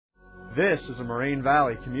This is a Moraine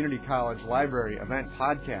Valley Community College Library event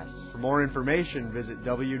podcast. For more information, visit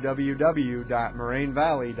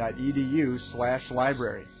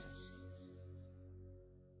www.morainevalley.edu/library.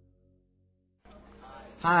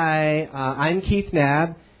 Hi, I'm Keith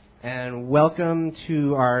Knabb, and welcome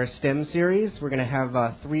to our STEM series. We're going to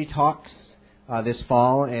have 3 talks this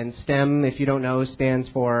fall, and STEM, if you don't know, stands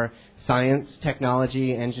for Science,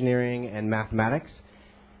 Technology, Engineering, and Mathematics.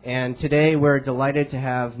 And today we're delighted to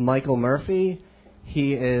have Michael Murphy.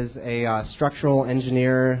 He is a structural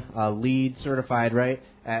engineer, lead certified,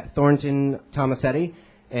 at Thornton Tomasetti.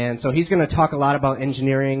 And so he's going to talk a lot about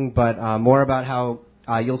engineering, but more about how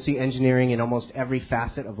you'll see engineering in almost every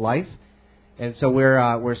facet of life. And so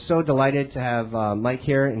we're so delighted to have Mike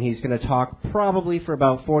here, and he's going to talk probably for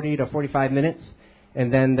about 40 to 45 minutes.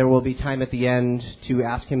 And then there will be time at the end to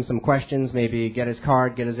ask him some questions, maybe get his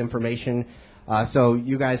card, get his information, so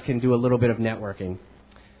you guys can do a little bit of networking.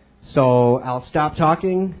 So I'll stop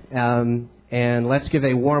talking, and let's give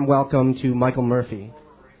a warm welcome to Michael Murphy.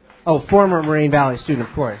 Oh, former Moraine Valley student,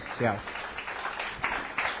 of course, yes.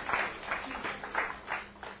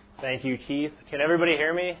 Thank you, Keith. Can everybody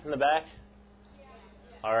hear me in the back?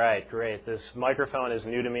 All right, great. This microphone is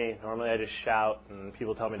new to me. Normally I just shout and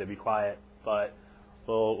people tell me to be quiet, but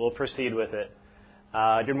we'll proceed with it.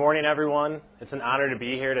 Good morning, everyone. It's an honor to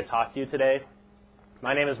be here to talk to you today.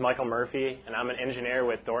 My name is Michael Murphy, and I'm an engineer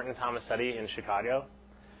with Thornton Tomasetti in Chicago.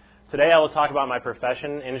 Today I will talk about my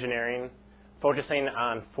profession, engineering, focusing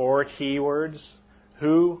on 4 key words: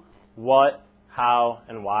 who, what, how,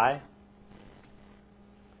 and why.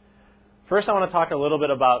 First, I want to talk a little bit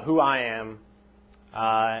about who I am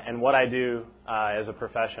and what I do as a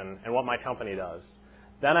profession and what my company does.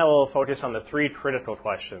 Then I will focus on the 3 critical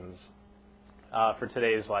questions for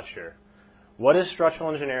today's lecture. What is structural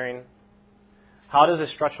engineering? How does a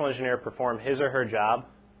structural engineer perform his or her job?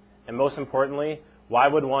 And most importantly, why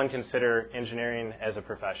would one consider engineering as a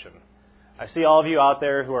profession? I see all of you out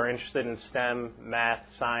there who are interested in STEM, math,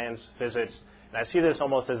 science, physics, and I see this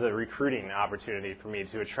almost as a recruiting opportunity for me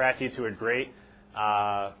to attract you to a great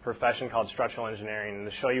profession called structural engineering and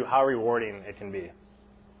to show you how rewarding it can be.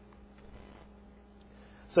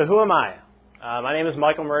 So who am I? My name is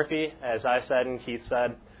Michael Murphy, as I said and Keith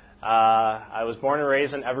said. I was born and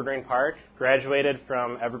raised in Evergreen Park, graduated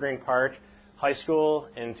from Evergreen Park High School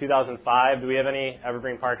in 2005. Do we have any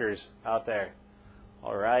Evergreen Parkers out there?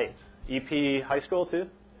 All right. EP High School too?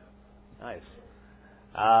 Nice.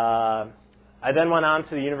 I then went on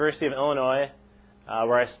to the University of Illinois,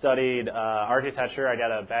 where I studied architecture. I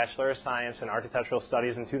got a Bachelor of Science in Architectural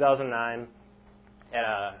Studies in 2009 and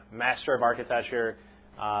a Master of Architecture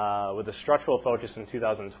with a structural focus in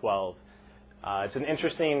 2012. It's an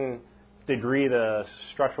interesting degree, the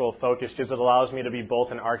structural focus, because it allows me to be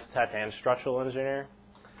both an architect and structural engineer.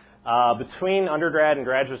 Between undergrad and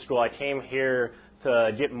graduate school, I came here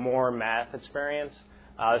to get more math experience.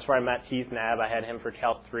 That's where I met Keith Knabb. I had him for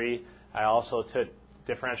Calc 3. I also took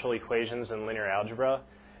differential equations and linear algebra.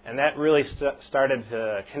 And that really started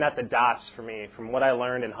to connect the dots for me from what I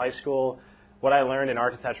learned in high school, what I learned in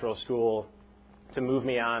architectural school, to move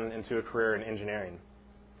me on into a career in engineering.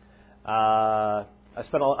 I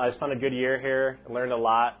spent a good year here, learned a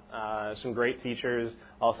lot, some great teachers,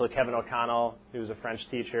 also Kevin O'Connell, who's a French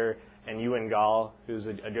teacher, and Ewan Gall, who's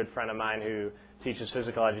a good friend of mine who teaches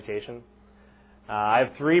physical education. I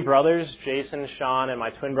have 3 brothers, Jason, Sean, and my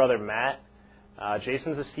twin brother, Matt.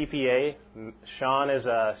 Jason's a CPA, Sean is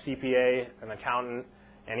a CPA, an accountant,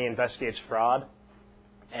 and he investigates fraud,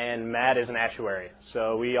 and Matt is an actuary.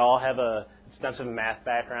 So we all have an extensive math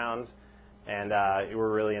background, and we're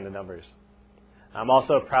really into numbers. I'm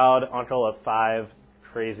also a proud uncle of 5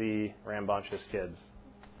 crazy, rambunctious kids.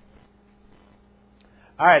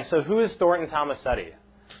 All right, so who is Thornton Tomasetti?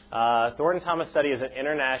 Thornton Tomasetti is an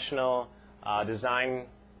international design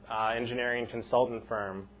engineering consultant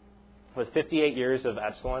firm with 58 years of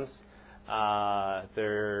excellence.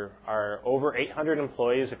 There are over 800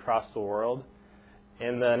 employees across the world.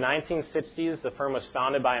 In the 1960s, the firm was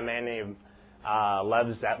founded by a man named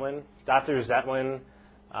Lev Zetlin. Dr. Zetlin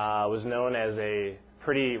was known as a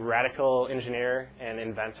pretty radical engineer and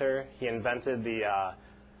inventor. He invented the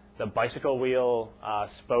bicycle wheel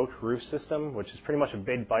spoke roof system, which is pretty much a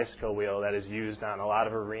big bicycle wheel that is used on a lot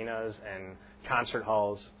of arenas and concert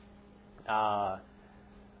halls.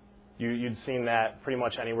 You'd seen that pretty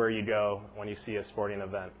much anywhere you go when you see a sporting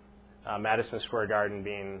event. Madison Square Garden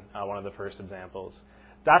being one of the first examples.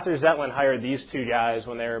 Dr. Zetlin hired these 2 guys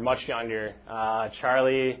when they were much younger,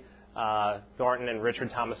 Charlie Thornton and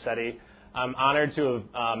Richard Tomasetti. I'm honored to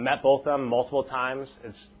have met both of them multiple times.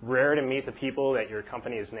 It's rare to meet the people that your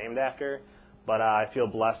company is named after, but I feel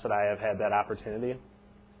blessed that I have had that opportunity.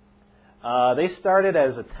 They started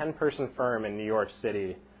as a 10-person firm in New York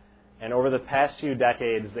City, and over the past few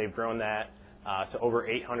decades, they've grown that to over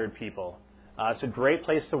 800 people. It's a great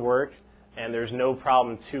place to work, and there's no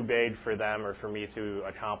problem too big for them or for me to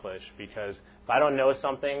accomplish, because if I don't know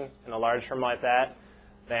something in a large firm like that,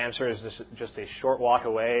 the answer is just a short walk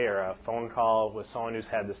away or a phone call with someone who's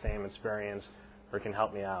had the same experience or can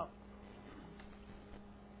help me out.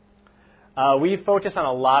 We focus on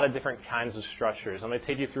a lot of different kinds of structures. I'm going to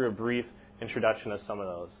take you through a brief introduction of some of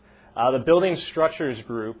those. The Building Structures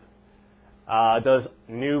Group does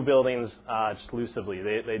new buildings exclusively.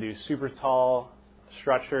 They do super tall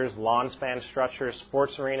structures, lawn span structures,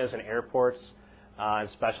 sports arenas and airports, and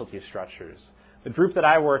specialty structures. The group that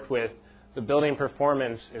I work with, the Building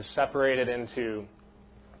Performance, is separated into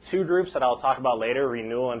two groups that I'll talk about later,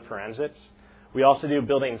 renewal and forensics. We also do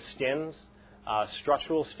building skins,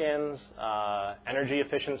 structural skins, energy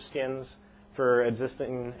efficient skins for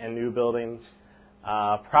existing and new buildings.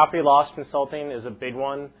 Property loss consulting is a big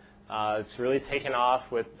one. It's really taken off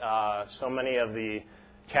with so many of the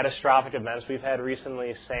catastrophic events we've had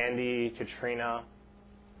recently, Sandy, Katrina.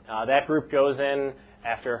 That group goes in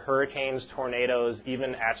after hurricanes, tornadoes,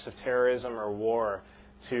 even acts of terrorism or war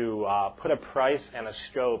to put a price and a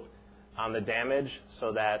scope on the damage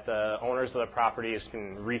so that the owners of the properties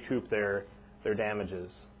can recoup their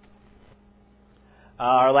damages.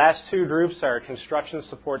 Our last two groups are construction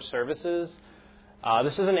support services.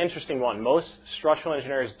 This is an interesting one. Most structural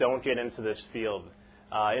engineers don't get into this field.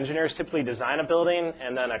 Engineers typically design a building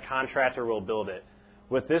and then a contractor will build it.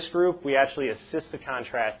 With this group, we actually assist the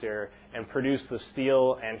contractor and produce the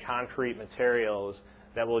steel and concrete materials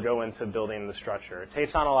that will go into building the structure. It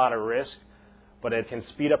takes on a lot of risk, but it can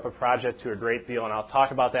speed up a project to a great deal, and I'll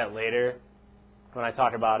talk about that later when I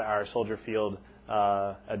talk about our Soldier Field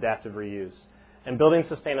adaptive reuse. And building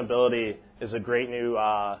sustainability is a great new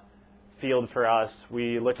field for us.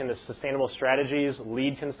 We look into sustainable strategies,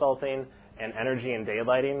 lead consulting, and energy and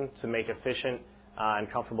daylighting to make efficient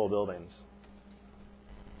and comfortable buildings.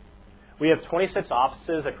 We have 26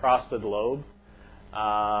 offices across the globe.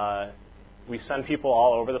 We send people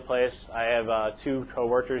all over the place. I have two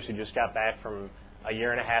coworkers who just got back from a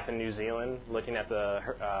year and a half in New Zealand looking at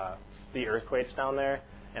the earthquakes down there,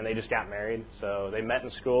 and they just got married. So they met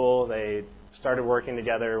in school, they started working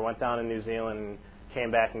together, went down to New Zealand,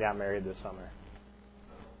 came back and got married this summer.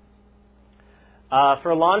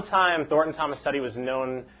 For a long time, Thornton Tomasetti was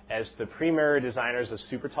known as the premier designers of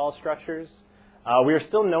super tall structures. We are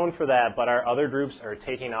still known for that, but our other groups are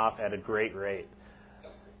taking off at a great rate.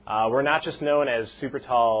 We're not just known as super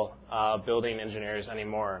tall building engineers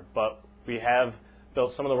anymore, but we have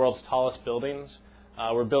built some of the world's tallest buildings.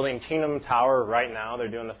 We're building Kingdom Tower right now. They're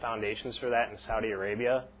doing the foundations for that in Saudi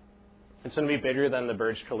Arabia. It's going to be bigger than the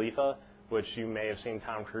Burj Khalifa, which you may have seen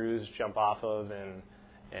Tom Cruise jump off of in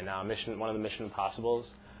one of the Mission Impossibles.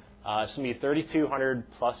 It's going to be 3,200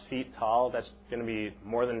 plus feet tall. That's going to be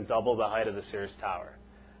more than double the height of the Sears Tower.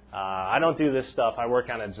 I don't do this stuff. I work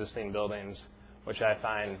on existing buildings, which I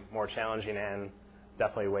find more challenging and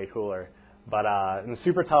definitely way cooler. But and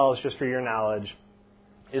super tall, just for your knowledge,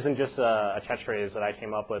 isn't just a catchphrase that I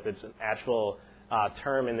came up with. It's an actual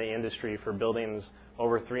term in the industry for buildings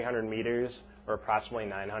over 300 meters or approximately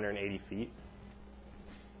 980 feet.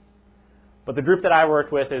 But the group that I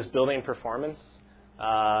work with is Building Performance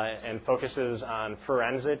and focuses on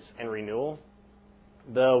forensics and renewal.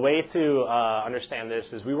 The way to understand this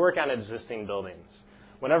is we work on existing buildings.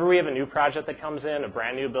 Whenever we have a new project that comes in, a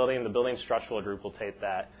brand new building, the Building Structural Group will take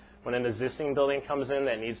that. When an existing building comes in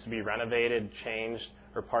that needs to be renovated, changed,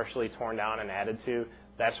 or partially torn down and added to,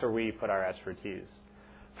 that's where we put our expertise.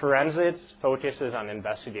 Forensics focuses on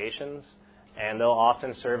investigations, and they'll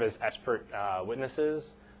often serve as expert witnesses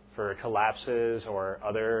for collapses or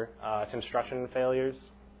other construction failures.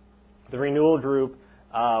 The renewal group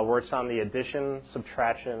works on the addition,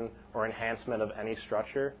 subtraction, or enhancement of any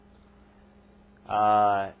structure.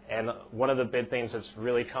 And one of the big things that's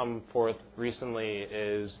really come forth recently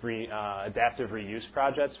is adaptive reuse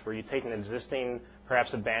projects, where you take an existing,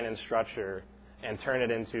 perhaps abandoned structure and turn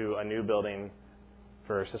it into a new building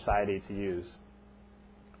for society to use.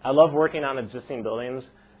 I love working on existing buildings.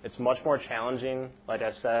 It's much more challenging, like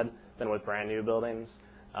I said, than with brand new buildings.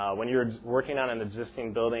 When you're working on an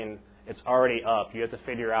existing building, it's already up. You have to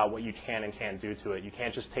figure out what you can and can't do to it. You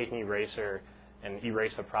can't just take an eraser and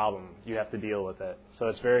erase a problem. You have to deal with it. So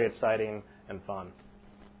it's very exciting and fun.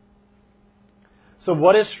 So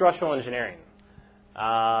what is structural engineering?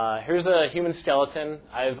 Here's a human skeleton.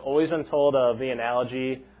 I've always been told of the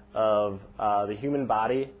analogy of the human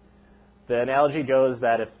body. The analogy goes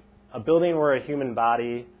that if a building were a human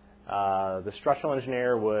body, the structural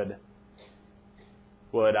engineer would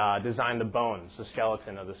design the bones, the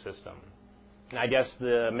skeleton of the system. And I guess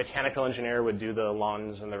the mechanical engineer would do the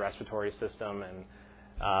lungs and the respiratory system, and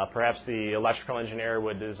perhaps the electrical engineer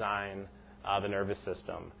would design the nervous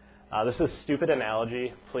system. This is a stupid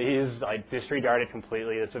analogy. Please disregard it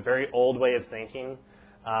completely. It's a very old way of thinking,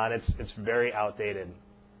 and it's very outdated.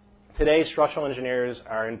 Today, structural engineers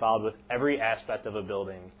are involved with every aspect of a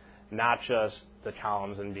building, not just the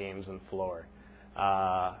columns and beams and floor.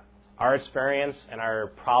 Our experience and our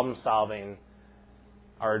problem solving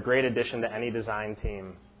are a great addition to any design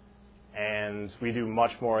team, and we do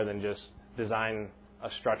much more than just design a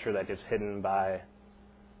structure that gets hidden by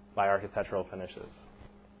architectural finishes.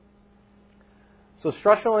 So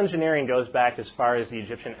structural engineering goes back as far as the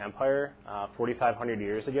Egyptian Empire, 4,500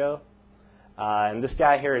 years ago. And this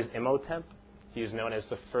guy here is Imhotep. He's known as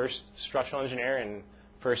the first structural engineer and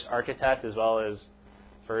first architect, as well as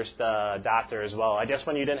first doctor as well. I guess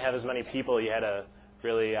when you didn't have as many people, you had to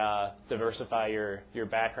really diversify your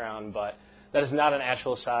background, but that is not an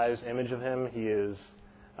actual size image of him. He is,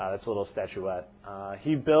 that's a little statuette.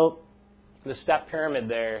 He built the step pyramid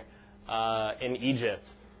there in Egypt.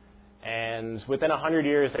 And within 100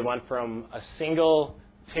 years, they went from a single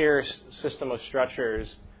tier system of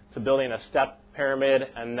structures to building a step pyramid,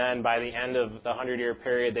 and then by the end of the 100-year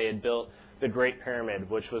period, they had built the Great Pyramid,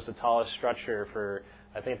 which was the tallest structure for,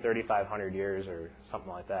 I think, 3,500 years or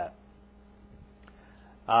something like that.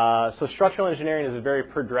 So structural engineering is a very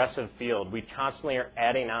progressive field. We constantly are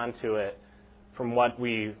adding on to it from what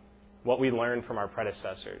we learned from our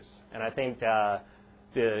predecessors. And I think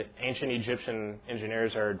the ancient Egyptian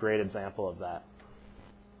engineers are a great example of that.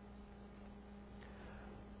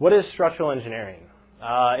 What is structural engineering?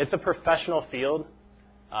 It's a professional field,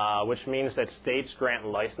 which means that states grant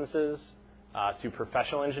licenses to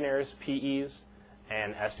professional engineers, PEs,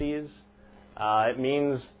 and SEs. It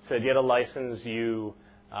means to get a license, you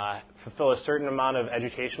fulfill a certain amount of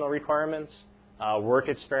educational requirements, work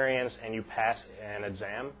experience, and you pass an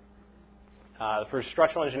exam. For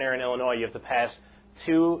structural engineer in Illinois, you have to pass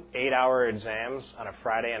 2 8-hour exams on a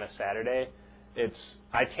Friday and a Saturday.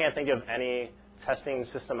 I can't think of any testing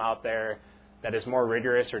system out there that is more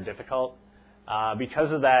rigorous or difficult.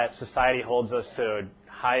 Because of that, society holds us to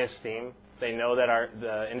high esteem. They know that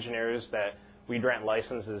the engineers that we grant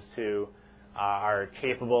licenses to are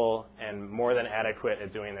capable and more than adequate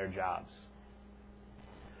at doing their jobs.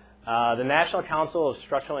 The National Council of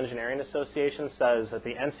Structural Engineering Association says that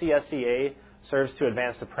the NCSEA serves to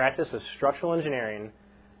advance the practice of structural engineering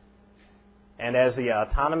and as the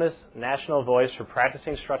autonomous national voice for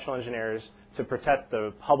practicing structural engineers to protect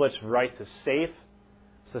the public's right to safe,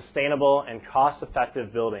 sustainable, and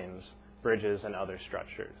cost-effective buildings, bridges, and other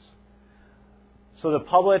structures. So the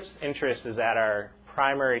public's interest is at our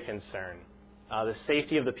primary concern. The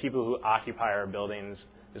safety of the people who occupy our buildings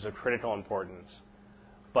is of critical importance.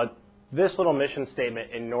 But this little mission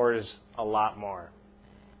statement ignores a lot more.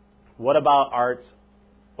 What about art?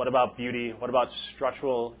 What about beauty? What about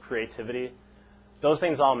structural creativity? Those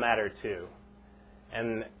things all matter too.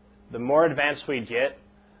 And the more advanced we get,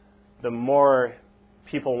 the more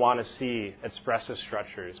people want to see expressive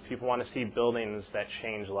structures. People want to see buildings that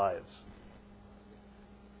change lives.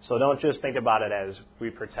 So don't just think about it as we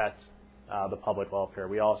protect the public welfare.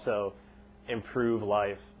 We also improve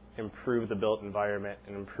life, improve the built environment,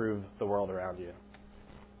 and improve the world around you.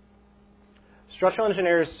 Structural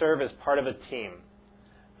engineers serve as part of a team.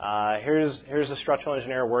 Here's a structural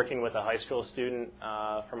engineer working with a high school student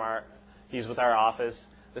he's with our office.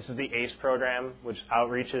 This is the ACE program, which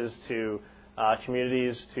outreaches to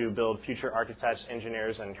communities to build future architects,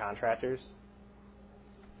 engineers, and contractors.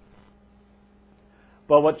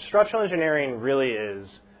 But what structural engineering really is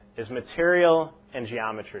material and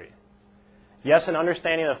geometry. Yes, an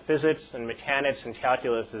understanding of physics and mechanics and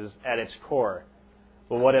calculus is at its core,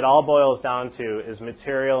 but what it all boils down to is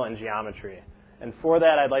material and geometry. And for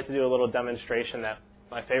that, I'd like to do a little demonstration that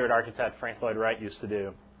my favorite architect, Frank Lloyd Wright, used to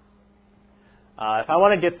do. If I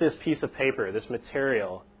want to get this piece of paper, this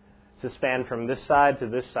material, to span from this side to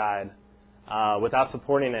this side without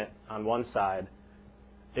supporting it on one side,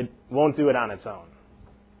 it won't do it on its own.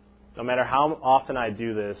 No matter how often I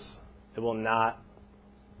do this, it will not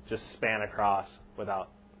just span across without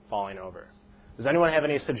falling over. Does anyone have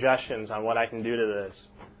any suggestions on what I can do to this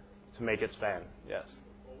to make it span? Yes.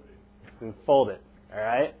 And fold it. All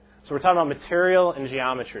right? So we're talking about material and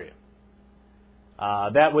geometry.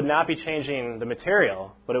 That would not be changing the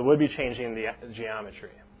material, but it would be changing the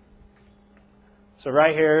geometry. So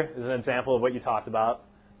right here is an example of what you talked about.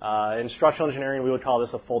 In structural engineering, we would call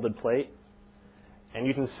this a folded plate. And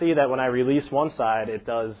you can see that when I release one side, it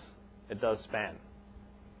does span.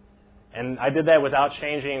 And I did that without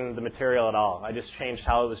changing the material at all. I just changed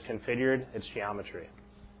how it was configured, its geometry.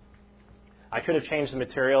 I could have changed the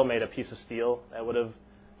material, made a piece of steel that would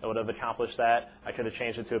have accomplished that. I could have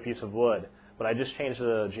changed it to a piece of wood, but I just changed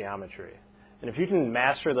the geometry. And if you can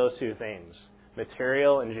master those two things,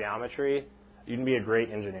 material and geometry, you can be a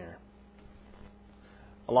great engineer.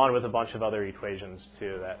 Along with a bunch of other equations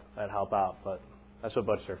too that help out, but that's what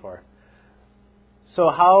books are for. So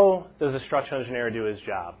how does a structural engineer do his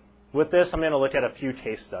job? With this, I'm going to look at a few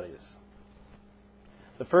case studies.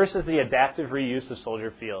 The first is the adaptive reuse of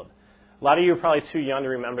Soldier Field. A lot of you are probably too young to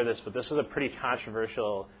remember this, but this was a pretty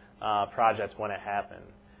controversial project when it happened.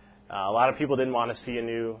 A lot of people didn't want to see a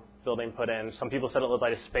new building put in. Some people said it looked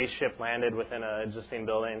like a spaceship landed within an existing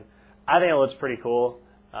building. I think it looks pretty cool.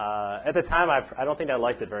 At the time, I don't think I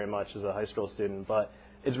liked it very much as a high school student, but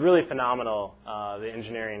it's really phenomenal, the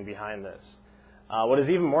engineering behind this. What is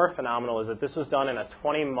even more phenomenal is that this was done in a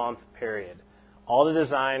 20-month period. All the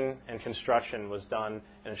design and construction was done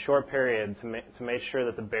in a short period to make sure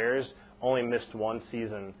that the Bears only missed one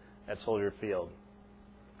season at Soldier Field.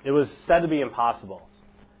 It was said to be impossible.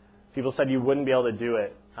 People said you wouldn't be able to do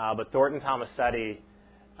it, but Thornton Tomasetti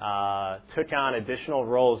took on additional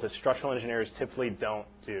roles that structural engineers typically don't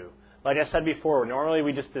do. Like I said before, normally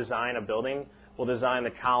we just design a building. We'll design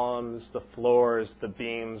the columns, the floors, the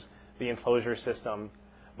beams, the enclosure system,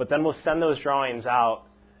 but then we'll send those drawings out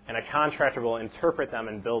and a contractor will interpret them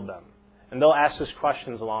and build them. And they'll ask us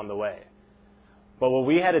questions along the way. But what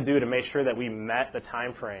we had to do to make sure that we met the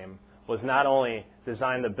time frame was not only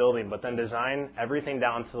design the building, but then design everything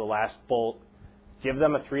down to the last bolt, give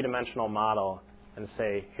them a three-dimensional model, and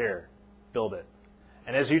say, here, build it.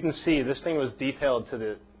 And as you can see, this thing was detailed to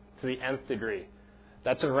the nth degree.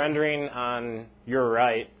 That's a rendering on your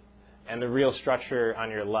right and the real structure on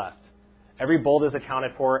your left. Every bolt is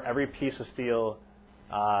accounted for. Every piece of steel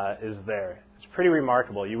is there. It's pretty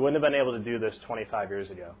remarkable. You wouldn't have been able to do this 25 years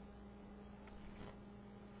ago.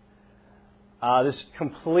 This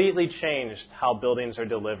completely changed how buildings are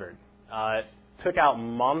delivered. It took out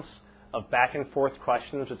months of back and forth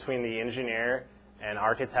questions between the engineer and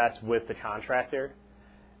architect with the contractor,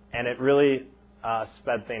 and it really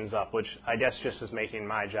sped things up, which I guess just is making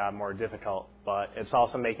my job more difficult, but it's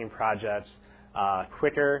also making projects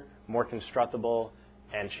quicker, more constructible,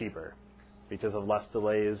 and cheaper because of less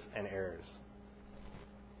delays and errors.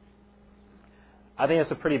 I think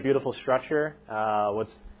it's a pretty beautiful structure.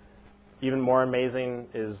 What's even more amazing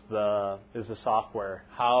is the software,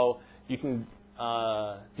 how you can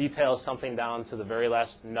detail something down to the very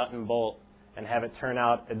last nut and bolt and have it turn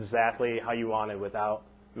out exactly how you want it without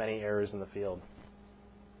many errors in the field.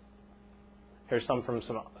 Here's some from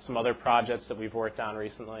some other projects that we've worked on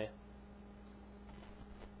recently.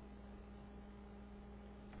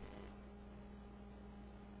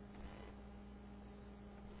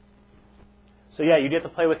 So yeah, you get to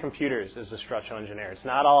play with computers as a structural engineer. It's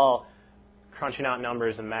not all crunching out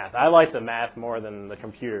numbers and math. I like the math more than the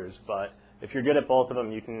computers, but if you're good at both of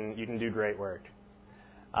them, you can do great work.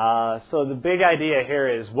 So the big idea here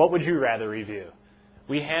is, what would you rather review?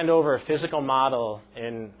 We hand over a physical model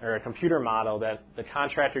or a computer model that the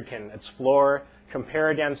contractor can explore, compare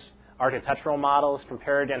against architectural models,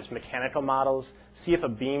 compare against mechanical models, see if a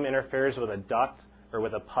beam interferes with a duct or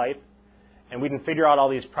with a pipe, and we can figure out all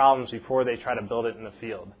these problems before they try to build it in the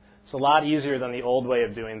field. It's a lot easier than the old way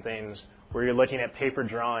of doing things where you're looking at paper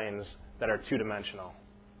drawings that are two-dimensional.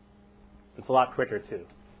 It's a lot quicker, too.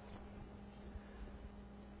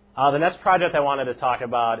 The next project I wanted to talk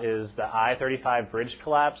about is the I-35 bridge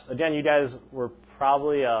collapse. Again, you guys were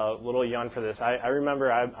probably a little young for this. I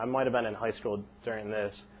remember I might have been in high school during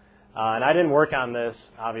this. And I didn't work on this,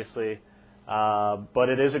 obviously, but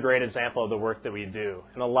it is a great example of the work that we do.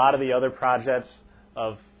 And a lot of the other projects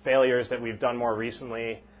of failures that we've done more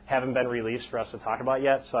recently haven't been released for us to talk about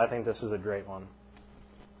yet, so I think this is a great one.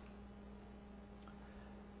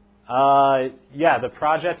 Yeah, the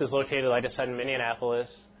project is located, like I said, in Minneapolis.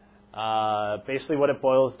 Basically what it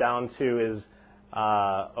boils down to is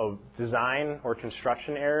a design or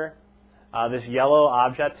construction error. This yellow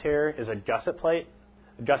object here is a gusset plate.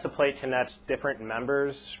 A gusset plate connects different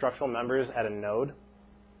members, structural members, at a node.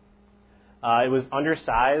 It was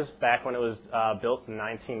undersized back when it was built in the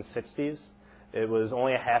 1960s. It was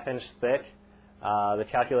only a half-inch thick. The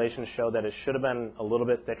calculations show that it should have been a little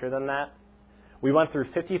bit thicker than that. We went through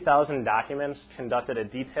 50,000 documents, conducted a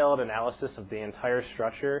detailed analysis of the entire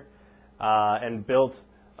structure, and built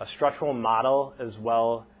a structural model as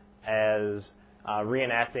well as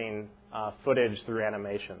reenacting footage through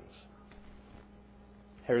animations.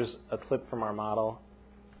 Here's a clip from our model.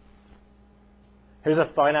 Here's a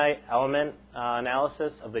finite element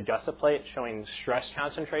analysis of the gusset plate showing stress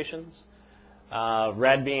concentrations.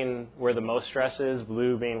 Red being where the most stress is,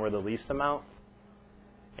 blue being where the least amount.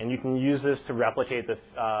 And you can use this to replicate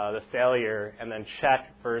the failure and then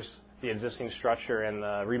check first the existing structure and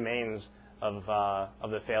the remains of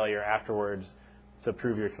the failure afterwards to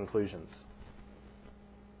prove your conclusions.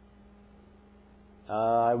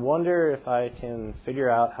 I wonder if I can figure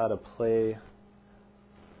out how to play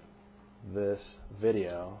this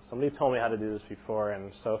video. Somebody told me how to do this before,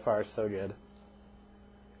 and so far so good. It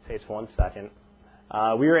takes 1 second.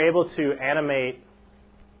 We were able to animate.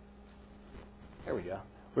 There we go.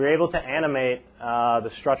 We were able to animate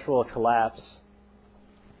the structural collapse.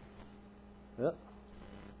 Yep.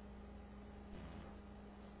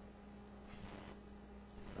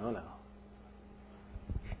 Oh no.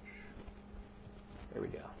 There we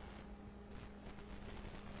go.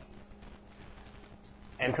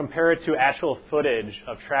 And compare it to actual footage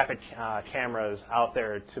of traffic cameras out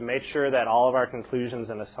there to make sure that all of our conclusions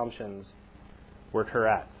and assumptions were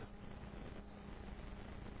correct.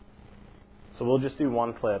 So we'll just do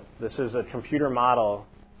one clip. This is a computer model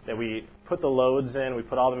that we put the loads in, we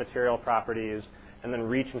put all the material properties, and then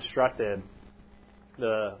reconstructed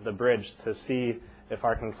the bridge to see if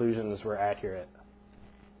our conclusions were accurate.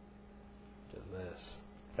 Look at this.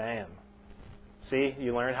 Bam. See,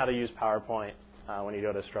 you learn how to use PowerPoint when you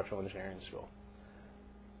go to structural engineering school.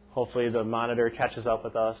 Hopefully the monitor catches up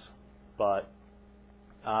with us, but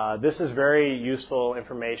this is very useful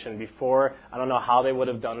information. Before, I don't know how they would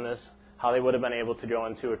have done this, how they would have been able to go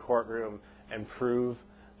into a courtroom and prove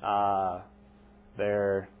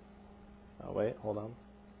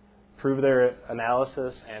prove their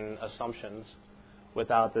analysis and assumptions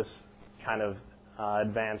without this kind of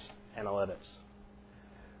advanced analytics.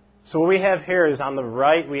 So what we have here is on the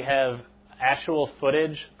right we have actual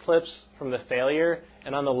footage clips from the failure,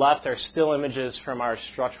 and on the left are still images from our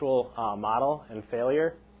structural model and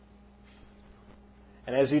failure.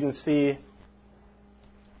 And as you can see,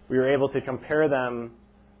 we were able to compare them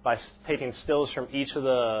by taking stills from each of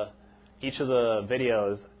the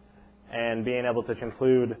videos and being able to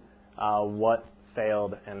conclude what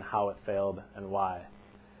failed and how it failed and why.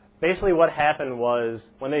 Basically what happened was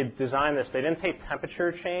when they designed this, they didn't take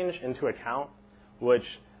temperature change into account, which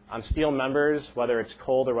on steel members, whether it's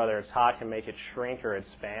cold or whether it's hot, can make it shrink or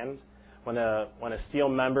expand. When a steel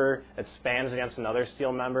member expands against another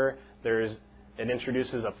steel member, it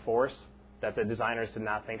introduces a force that the designers did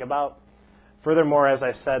not think about. Furthermore, as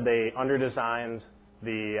I said, they under-designed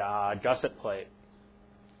the gusset plate.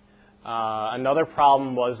 Another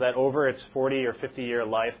problem was that over its 40 or 50-year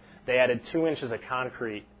life, they added 2 inches of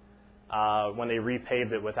concrete when they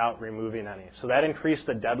repaved it without removing any. So that increased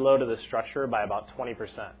the dead load of the structure by about 20%.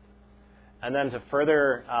 And then to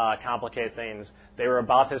further complicate things, they were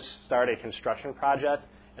about to start a construction project,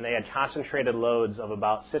 and they had concentrated loads of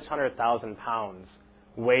about 600,000 pounds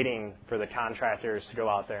waiting for the contractors to go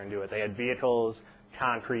out there and do it. They had vehicles,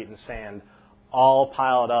 concrete, and sand all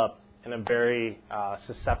piled up in a very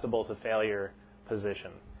susceptible to failure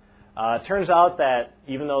position. It turns out that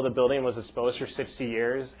even though the building was exposed for 60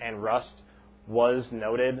 years and rust was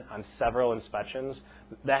noted on several inspections,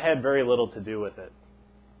 that had very little to do with it.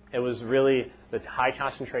 It was really the high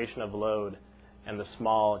concentration of load and the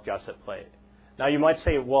small gusset plate. Now you might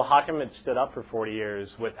say, well, how come it stood up for 40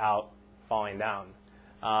 years without falling down?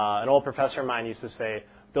 An old professor of mine used to say,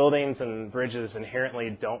 buildings and bridges inherently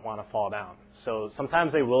don't want to fall down. So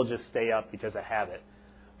sometimes they will just stay up because of habit.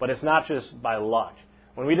 But it's not just by luck.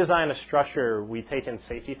 When we design a structure, we take in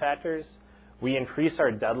safety factors. We increase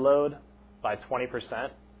our dead load by 20%.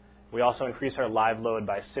 We also increase our live load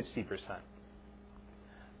by 60%.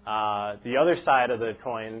 The other side of the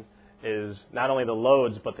coin is not only the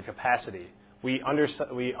loads, but the capacity. We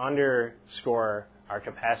underscore our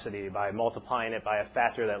capacity by multiplying it by a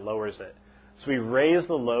factor that lowers it. So we raise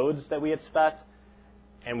the loads that we expect,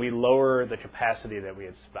 and we lower the capacity that we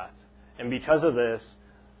expect. And because of this,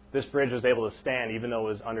 this bridge was able to stand even though it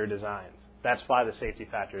was under-designed. That's why the safety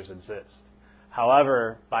factors exist.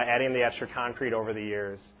 However, by adding the extra concrete over the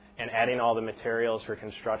years and adding all the materials for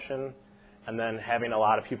construction, and then having a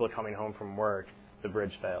lot of people coming home from work, the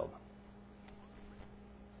bridge failed.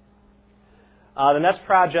 The next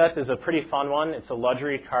project is a pretty fun one. It's a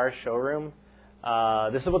luxury car showroom.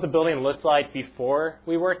 This is what the building looked like before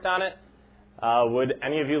we worked on it. Would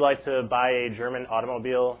any of you like to buy a German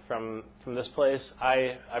automobile from this place?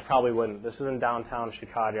 I probably wouldn't. This is in downtown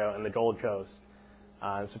Chicago in the Gold Coast.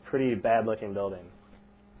 It's a pretty bad-looking building.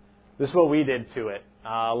 This is what we did to it.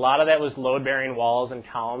 A lot of that was load-bearing walls and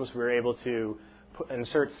columns. We were able to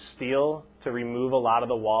insert steel to remove a lot of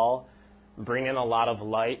the wall, bring in a lot of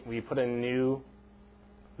light. We put a new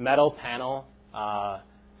metal panel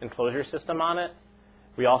enclosure system on it.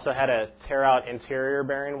 We also had to tear out interior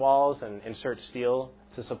bearing walls and insert steel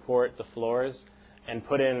to support the floors and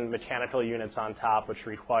put in mechanical units on top, which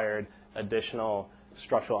required additional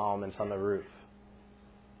structural elements on the roof.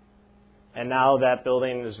 And now that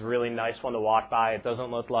building is a really nice one to walk by. It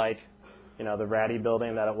doesn't look like, the ratty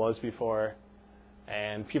building that it was before.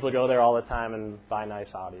 And people go there all the time and buy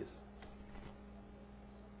nice Audis.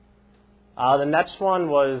 The next one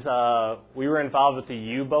was we were involved with the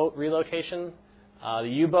U-boat relocation. The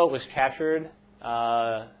U-boat was captured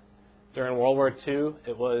during World War II.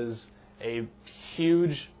 It was a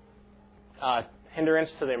huge hindrance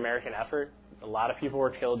to the American effort. A lot of people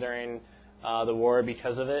were killed during the war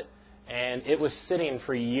because of it. And it was sitting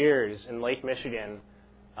for years in Lake Michigan,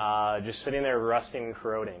 just sitting there rusting and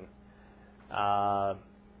corroding.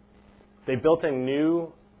 They built a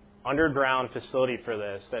new underground facility for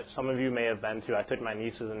this that some of you may have been to. I took my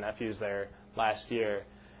nieces and nephews there last year,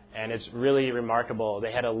 and it's really remarkable.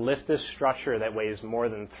 They had to lift this structure that weighs more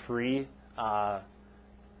than three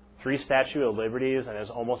Statue of Liberties and is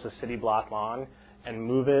almost a city block long, and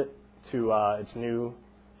move it to its new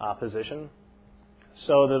position.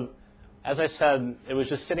 So as I said, it was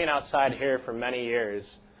just sitting outside here for many years,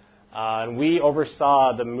 and we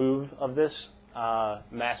oversaw the move of this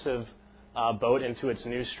massive boat into its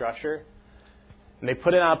new structure. And they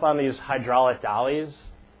put it up on these hydraulic dollies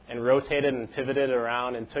and rotated and pivoted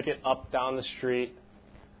around and took it up down the street,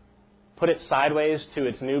 put it sideways to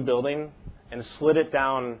its new building, and slid it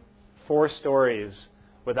down 4 stories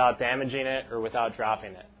without damaging it or without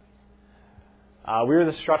dropping it. We were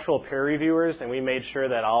the structural peer reviewers, and we made sure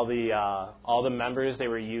that all the members they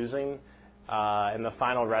were using and the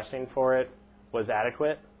final resting for it was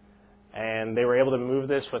adequate. And they were able to move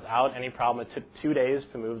this without any problem. It took 2 days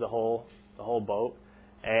to move the whole boat.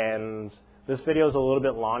 And this video is a little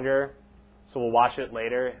bit longer, so we'll watch it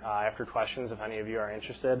later after questions if any of you are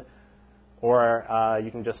interested. Or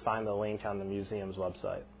you can just find the link on the museum's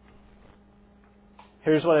website.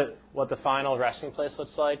 Here's what the final resting place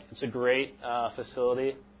looks like. It's a great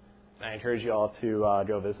facility, and I encourage you all to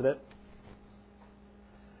go visit it.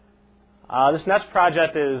 This next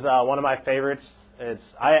project is one of my favorites.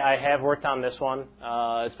 I have worked on this one.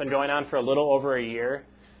 It's been going on for a little over a year,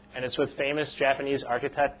 and it's with famous Japanese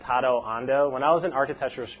architect Tado Ando. When I was in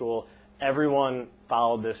architecture school, everyone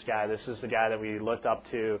followed this guy. This is the guy that we looked up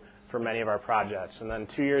to for many of our projects. And then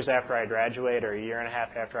 2 years after I graduate, or a year and a half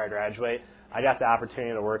after I graduate, I got the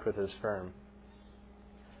opportunity to work with his firm.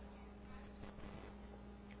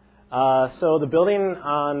 So the building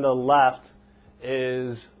on the left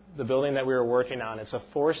is the building that we were working on. It's a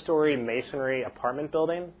 4-story masonry apartment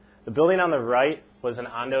building. The building on the right was an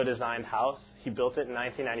Ando-designed house. He built it in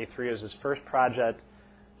 1993. It was his first project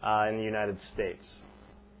in the United States.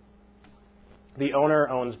 The owner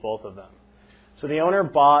owns both of them. So the owner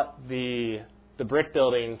bought the brick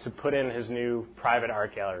building to put in his new private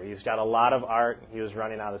art gallery. He's got a lot of art. He was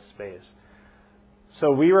running out of space. So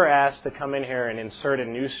we were asked to come in here and insert a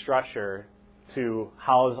new structure to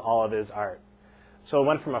house all of his art. So it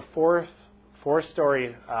went from a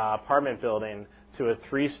four-story apartment building to a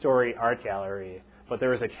 3-story art gallery, but there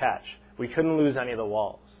was a catch. We couldn't lose any of the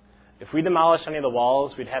walls. If we demolished any of the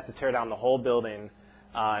walls, we'd have to tear down the whole building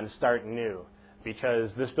and start new,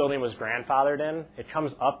 because this building was grandfathered in. It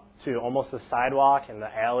comes up to almost the sidewalk and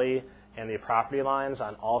the alley and the property lines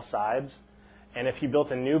on all sides. And if he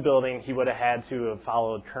built a new building, he would have had to have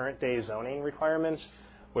followed current day zoning requirements,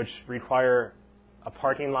 which require a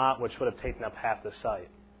parking lot, which would have taken up half the site.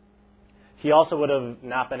 He also would have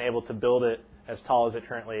not been able to build it as tall as it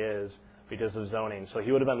currently is because of zoning. So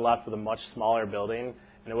he would have been left with a much smaller building,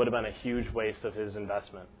 and it would have been a huge waste of his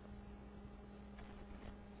investment.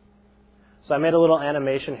 So I made a little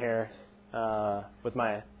animation here with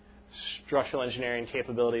my structural engineering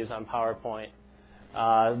capabilities on PowerPoint.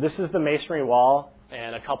 This is the masonry wall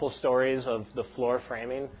and a couple stories of the floor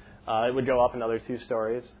framing. It would go up another 2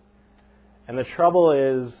 stories. And the trouble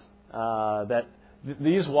is that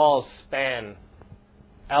these walls span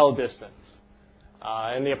L distance.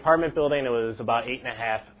 In the apartment building, it was about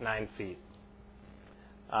 8.5, 9 feet.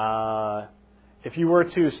 If you were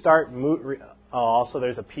to start, also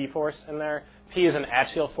there's a P force in there. P is an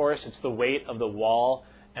axial force. It's the weight of the wall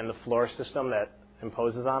and the floor system that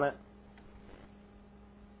imposes on it.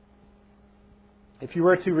 If you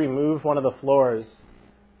were to remove one of the floors,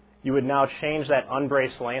 you would now change that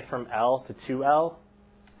unbraced length from L to 2L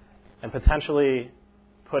and potentially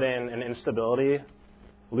put in an instability,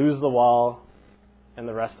 lose the wall and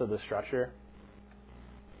the rest of the structure.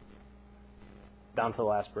 down to the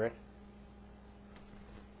last brick.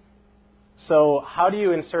 So how do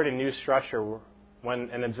you insert a new structure when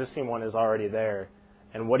an existing one is already there?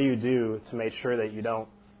 And what do you do to make sure that you don't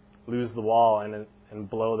lose the wall and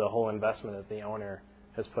blow the whole investment that the owner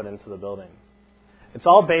has put into the building? It's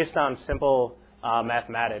all based on simple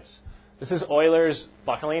mathematics. This is Euler's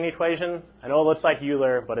buckling equation. I know it looks like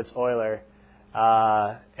Euler, but it's Euler.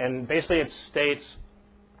 And basically it states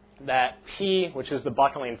that P, which is the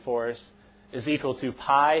buckling force, is equal to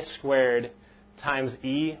pi squared times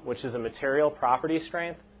E, which is a material property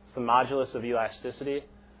strength. It's the modulus of elasticity.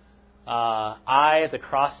 I, the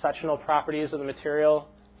cross-sectional properties of the material,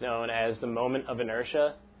 known as the moment of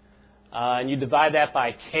inertia. And you divide that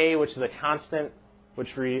by K, which is a constant, which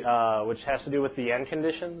has to do with the end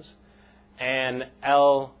conditions, and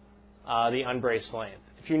L, the unbraced length.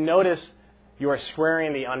 If you notice, you are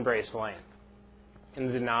squaring the unbraced length in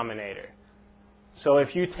the denominator. So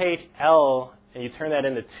if you take L and you turn that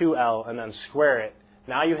into 2L and then square it,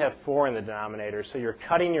 now you have 4 in the denominator. So you're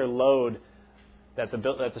cutting your load that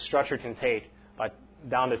the structure can take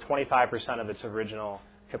down to 25% of its original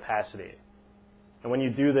capacity. And when you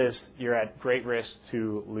do this, you're at great risk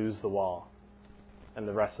to lose the wall and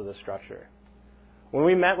the rest of the structure. When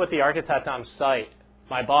we met with the architect on site,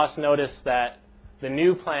 my boss noticed that the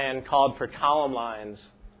new plan called for column lines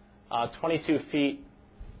 22 feet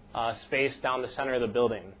spaced down the center of the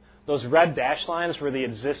building. Those red dashed lines were the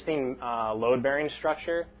existing load-bearing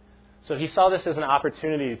structure. So he saw this as an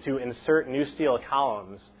opportunity to insert new steel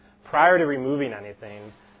columns prior to removing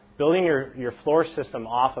anything, building your floor system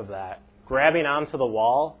off of that, grabbing onto the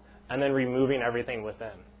wall, and then removing everything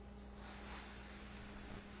within.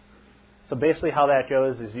 So basically how that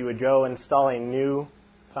goes is you would go install a new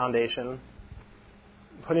foundation,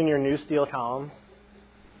 put in your new steel column,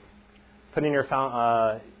 put in your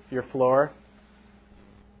floor,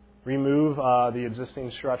 remove the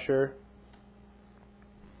existing structure,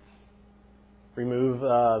 remove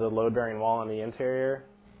the load-bearing wall on the interior,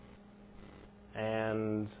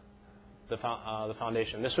 and the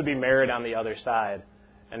foundation. This would be mirrored on the other side,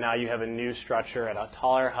 and now you have a new structure at a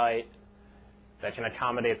taller height that can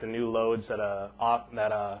accommodate the new loads that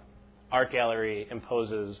a art gallery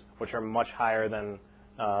imposes, which are much higher than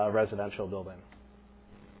a residential building.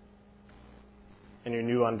 And your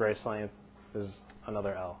new unbraced length is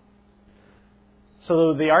another L.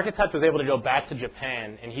 So the architect was able to go back to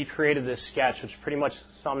Japan, and he created this sketch, which pretty much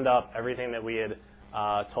summed up everything that we had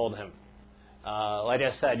told him. Like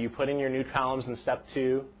I said, you put in your new columns in step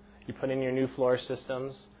 2. You put in your new floor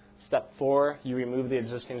systems. Step 4, you remove the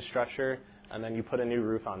existing structure, and then you put a new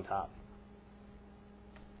roof on top.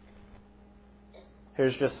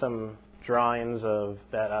 Here's just some drawings of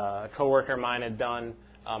that a coworker of mine had done.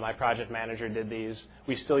 My project manager did these.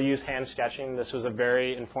 We still use hand sketching. This was a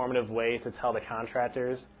very informative way to tell the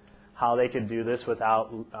contractors how they could do this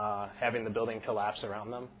without having the building collapse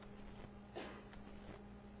around them.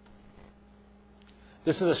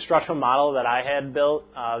 This is a structural model that I had built.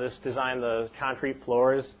 This designed the concrete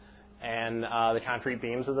floors and the concrete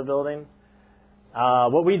beams of the building.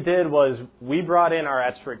 What we did was we brought in our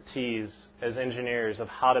expertise as engineers of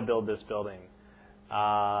how to build this building.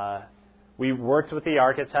 We worked with the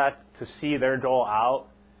architect to see their goal out,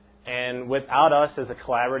 and without us as a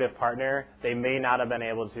collaborative partner, they may not have been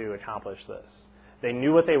able to accomplish this. They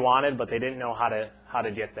knew what they wanted, but they didn't know how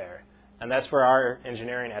to get there. And that's where our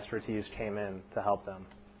engineering expertise came in to help them.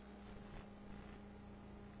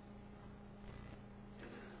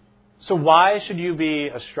 So why should you be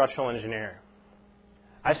a structural engineer?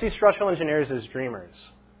 I see structural engineers as dreamers.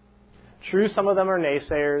 True, some of them are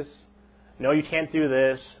naysayers. No, you can't do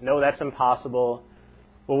this. No, that's impossible.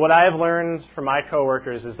 Well, what I have learned from my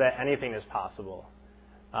coworkers is that anything is possible.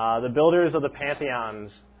 The builders of the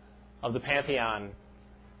Pantheon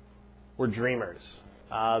were dreamers.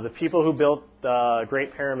 The people who built the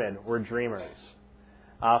Great Pyramid were dreamers.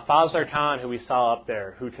 Fazlur Khan, who we saw up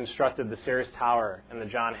there, who constructed the Sears Tower and the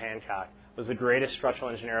John Hancock, was the greatest structural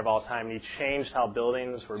engineer of all time, and he changed how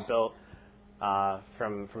buildings were built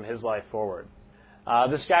from his life forward.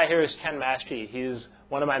 This guy here is Ken Maschke. He's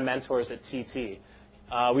one of my mentors at TT.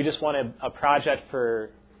 We just won a project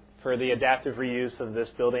for the adaptive reuse of this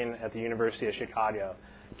building at the University of Chicago.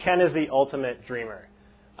 Ken is the ultimate dreamer.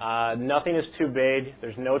 Nothing is too big.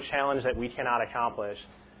 There's no challenge that we cannot accomplish.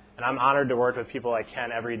 And I'm honored to work with people like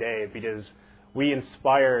Ken every day because we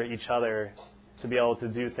inspire each other to be able to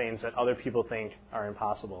do things that other people think are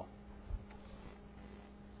impossible.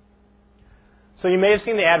 So you may have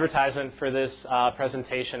seen the advertisement for this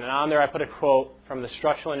presentation, and on there I put a quote from the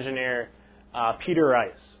structural engineer Peter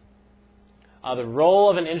Rice. The role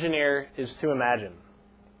of an engineer is to imagine.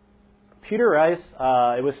 Peter Rice,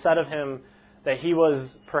 it was said of him that he was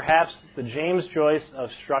perhaps the James Joyce of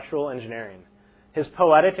structural engineering. His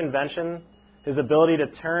poetic invention, his ability to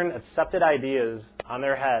turn accepted ideas on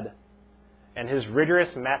their head, and his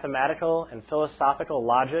rigorous mathematical and philosophical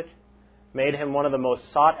logic made him one of the most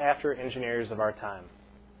sought-after engineers of our time.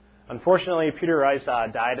 Unfortunately, Peter Rice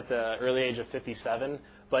died at the early age of 57,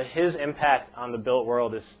 but his impact on the built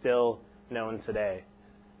world is still known today.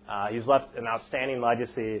 He's left an outstanding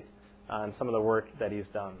legacy in some of the work that he's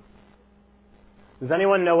done. Does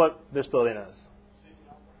anyone know what this building is?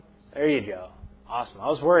 There you go. Awesome. I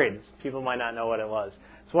was worried people might not know what it was.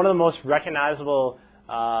 It's one of the most recognizable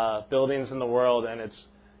buildings in the world, and it's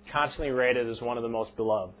constantly rated as one of the most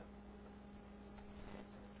beloved.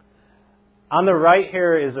 On the right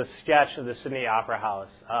here is a sketch of the Sydney Opera House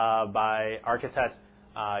by architect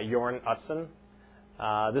Jorn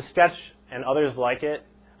Utzon. This sketch and others like it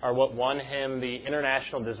are what won him the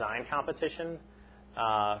international design competition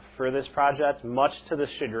for this project, much to the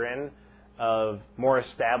chagrin of more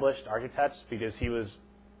established architects because he was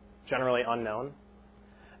generally unknown.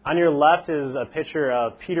 On your left is a picture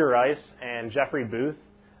of Peter Rice and Jeffrey Booth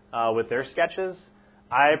with their sketches.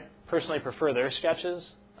 I personally prefer their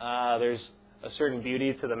sketches. There's a certain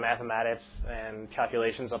beauty to the mathematics and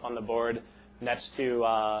calculations up on the board next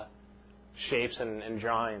to shapes and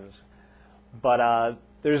drawings. But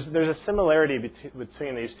there's a similarity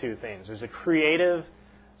between these two things. There's a creative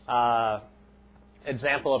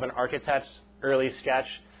example of an architect's early sketch,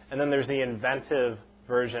 and then there's the inventive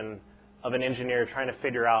version of an engineer trying to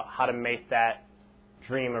figure out how to make that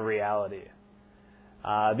dream a reality.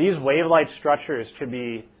 These wave-like structures could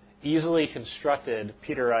be easily constructed,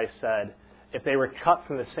 Peter Rice said, if they were cut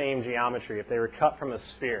from the same geometry, if they were cut from a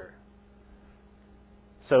sphere.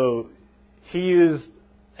 So he used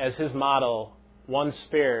as his model one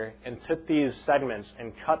sphere and took these segments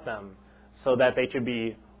and cut them so that they could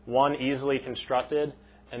be, one, easily constructed,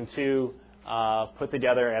 and two, put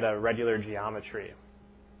together at a regular geometry.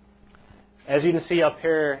 As you can see up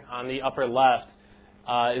here on the upper left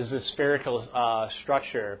is the spherical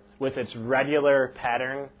structure with its regular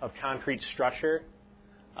pattern of concrete structure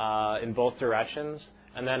in both directions.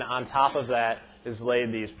 And then on top of that is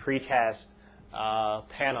laid these precast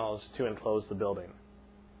panels to enclose the building.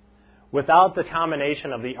 Without the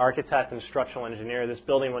combination of the architect and structural engineer, this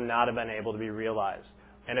building would not have been able to be realized.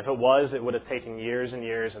 And if it was, it would have taken years and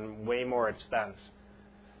years and way more expense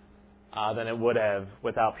than it would have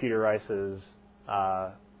without Peter Rice's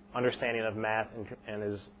understanding of math and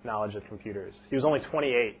his knowledge of computers. He was only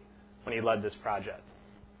 28 when he led this project.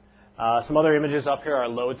 Some other images up here are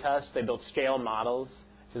load tests. They built scale models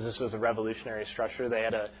because this was a revolutionary structure. They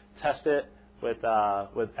had to test it with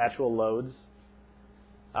actual loads.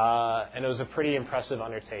 And it was a pretty impressive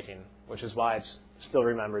undertaking, which is why it's still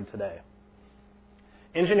remembered today.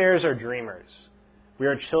 Engineers are dreamers. We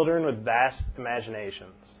are children with vast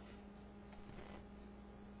imaginations.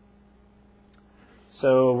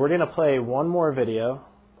 So we're going to play one more video.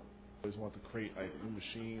 I always want to create new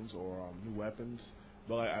machines or new weapons,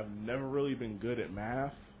 but I've never really been good at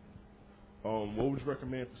math. What would you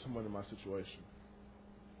recommend for someone in my situation?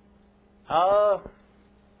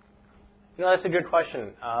 That's a good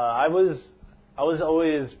question. I was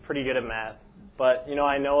always pretty good at math, but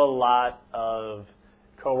I know a lot of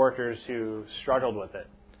coworkers who struggled with it.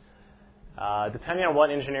 Depending on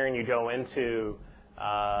what engineering you go into,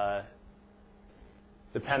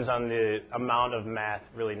 depends on the amount of math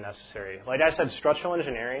really necessary. Like I said, structural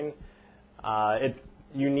engineering,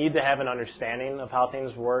 you need to have an understanding of how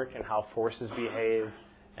things work and how forces behave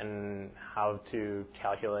and how to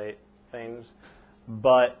calculate things.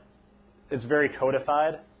 But it's very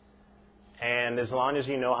codified, and as long as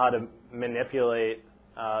you know how to manipulate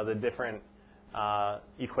the different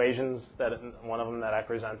equations, one of them that I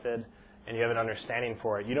presented, and you have an understanding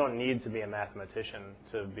for it, you don't need to be a mathematician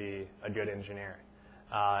to be a good engineer.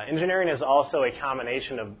 Engineering is also a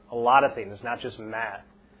combination of a lot of things, not just math.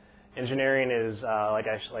 Engineering is, like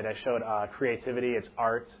I showed, creativity, it's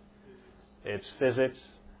art, it's physics,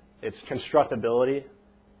 it's constructability,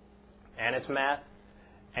 and it's math.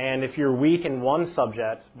 And if you're weak in one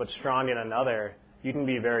subject but strong in another, you can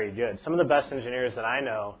be very good. Some of the best engineers that I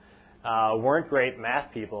know weren't great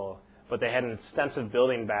math people, but they had an extensive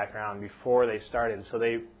building background before they started, so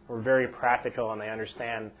they were very practical and they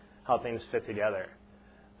understand how things fit together.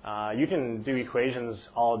 You can do equations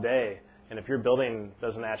all day, and if your building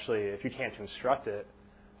if you can't construct it,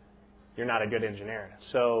 you're not a good engineer.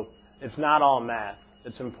 So it's not all math.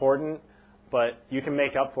 It's important, but you can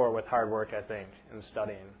make up for it with hard work, I think, and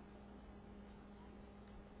studying.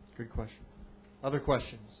 Good question. Other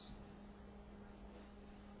questions?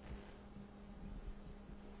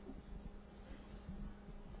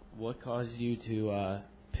 what caused you to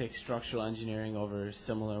pick structural engineering over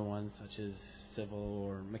similar ones such as civil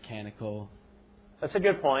or mechanical? That's a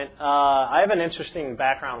good point. I have an interesting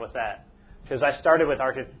background with that because I started with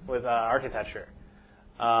architecture.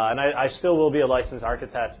 And I still will be a licensed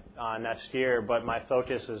architect next year, but my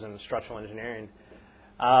focus is in structural engineering.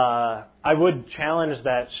 I would challenge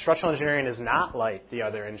that structural engineering is not like the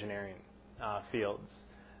other engineering fields.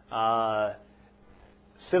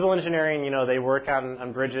 Civil engineering, they work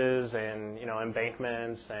on bridges and,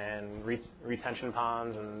 embankments and retention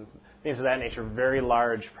ponds and things of that nature, very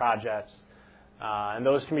large projects. And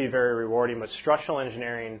those can be very rewarding. But structural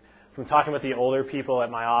engineering, from talking with the older people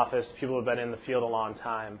at my office, people who have been in the field a long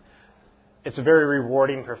time, it's a very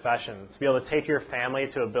rewarding profession. To be able to take your family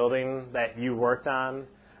to a building that you worked on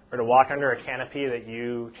or to walk under a canopy that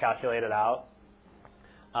you calculated out.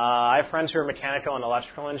 I have friends who are mechanical and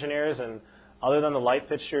electrical engineers, and other than the light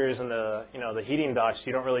fixtures and the heating ducts,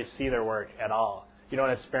 you don't really see their work at all. You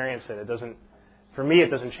don't experience it. For me,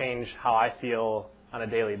 it doesn't change how I feel on a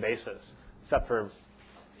daily basis, except for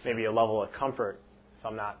maybe a level of comfort if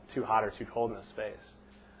I'm not too hot or too cold in a space.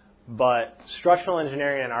 But structural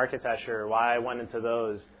engineering and architecture, why I went into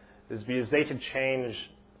those, is because they could change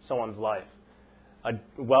someone's life. A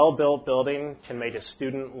well-built building can make a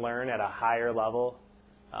student learn at a higher level.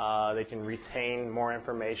 They can retain more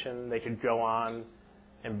information. They could go on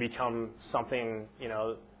and become something,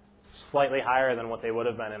 slightly higher than what they would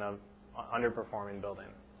have been in an underperforming building.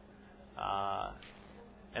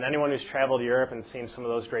 And anyone who's traveled to Europe and seen some of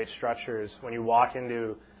those great structures, when you walk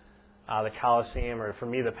into the Colosseum or, for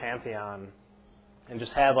me, the Pantheon, and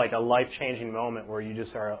just have like a life-changing moment where you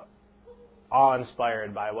just are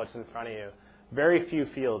awe-inspired by what's in front of you, very few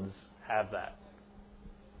fields have that.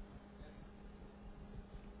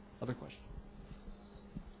 Other question?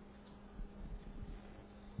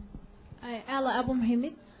 Ala Abu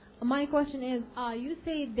Muhammad. My question is, you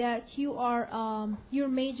say that you are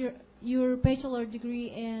your bachelor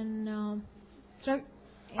degree in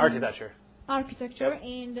Architecture. Architecture, Yep.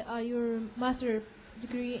 and your master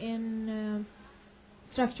degree in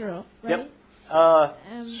structural, right?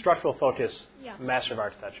 Yep. Structural focus, Yeah. Master of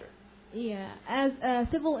Architecture. Yeah. As a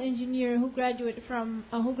civil engineer who graduate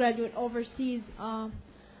overseas,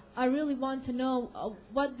 I really want to know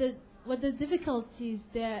what the difficulties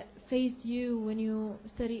that face you when you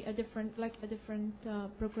study a different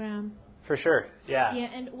program. For sure, yeah. Yeah,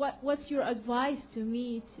 and what's your advice to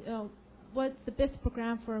me? What's the best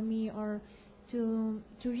program for me, or to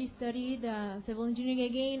restudy the civil engineering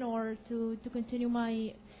again, or to continue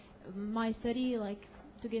my study, like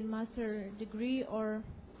to get master degree, or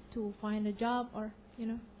to find a job, or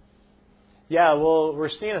Yeah, well, we're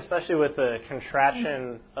seeing, especially with the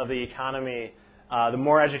contraction of the economy, the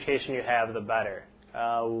more education you have, the better.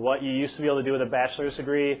 What you used to be able to do with a bachelor's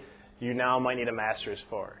degree, you now might need a master's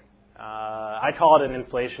for. I call it an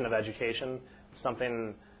inflation of education. It's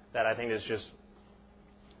something that I think has just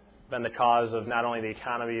been the cause of not only the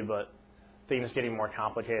economy, but things getting more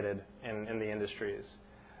complicated in the industries.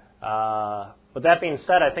 But that being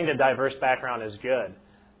said, I think a diverse background is good.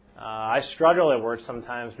 I struggle at work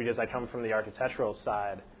sometimes because I come from the architectural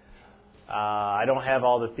side. I don't have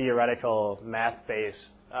all the theoretical math-based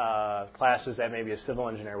classes that maybe a civil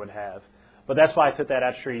engineer would have. But that's why I took that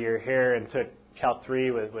extra year here and took Calc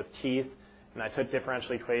 3 with Keith, and I took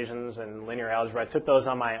differential equations and linear algebra. I took those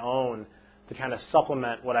on my own to kind of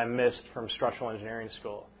supplement what I missed from structural engineering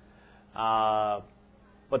school.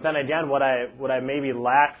 But then again, what I maybe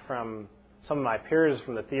lacked from some of my peers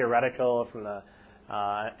from the theoretical, from the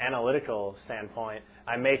analytical standpoint,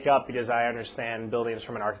 I make up because I understand buildings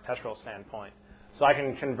from an architectural standpoint. So I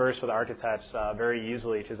can converse with architects very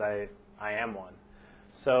easily because I am one.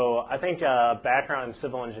 So I think background in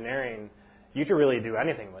civil engineering, you can really do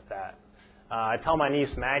anything with that. I tell my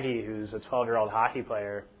niece Maggie, who's a 12-year-old hockey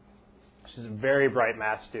player, she's a very bright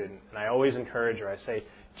math student, and I always encourage her. I say,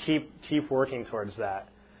 keep working towards that.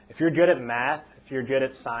 If you're good at math, if you're good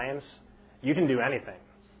at science, you can do anything.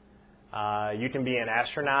 You can be an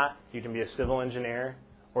astronaut, you can be a civil engineer,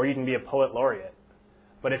 or you can be a poet laureate.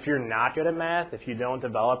 But if you're not good at math, if you don't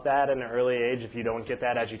develop that at an early age, if you don't get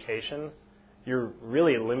that education, you're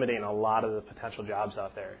really limiting a lot of the potential jobs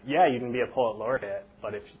out there. Yeah, you can be a poet laureate,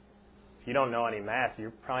 but if you don't know any math,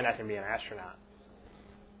 you're probably not going to be an astronaut.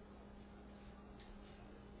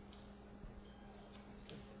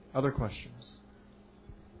 Other questions?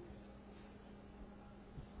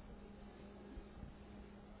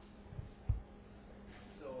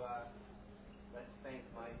 So let's thank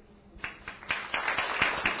Mike.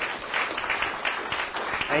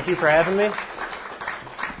 Thank you for having me.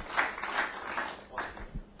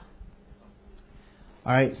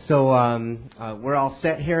 All right, so we're all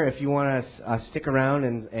set here. If you want to stick around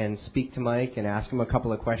and speak to Mike and ask him a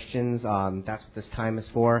couple of questions, that's what this time is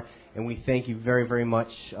for. And we thank you very, very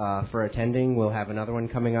much for attending. We'll have another one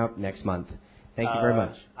coming up next month. Thank you very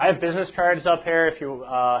much. I have business cards up here if you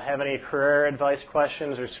have any career advice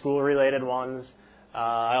questions or school-related ones.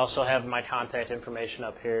 I also have my contact information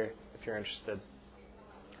up here if you're interested.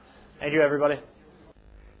 Thank you, everybody.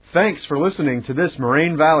 Thanks for listening to this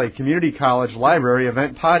Moraine Valley Community College Library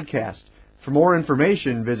event podcast. For more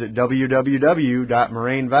information, visit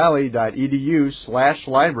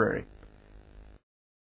www.morainevalley.edu/library.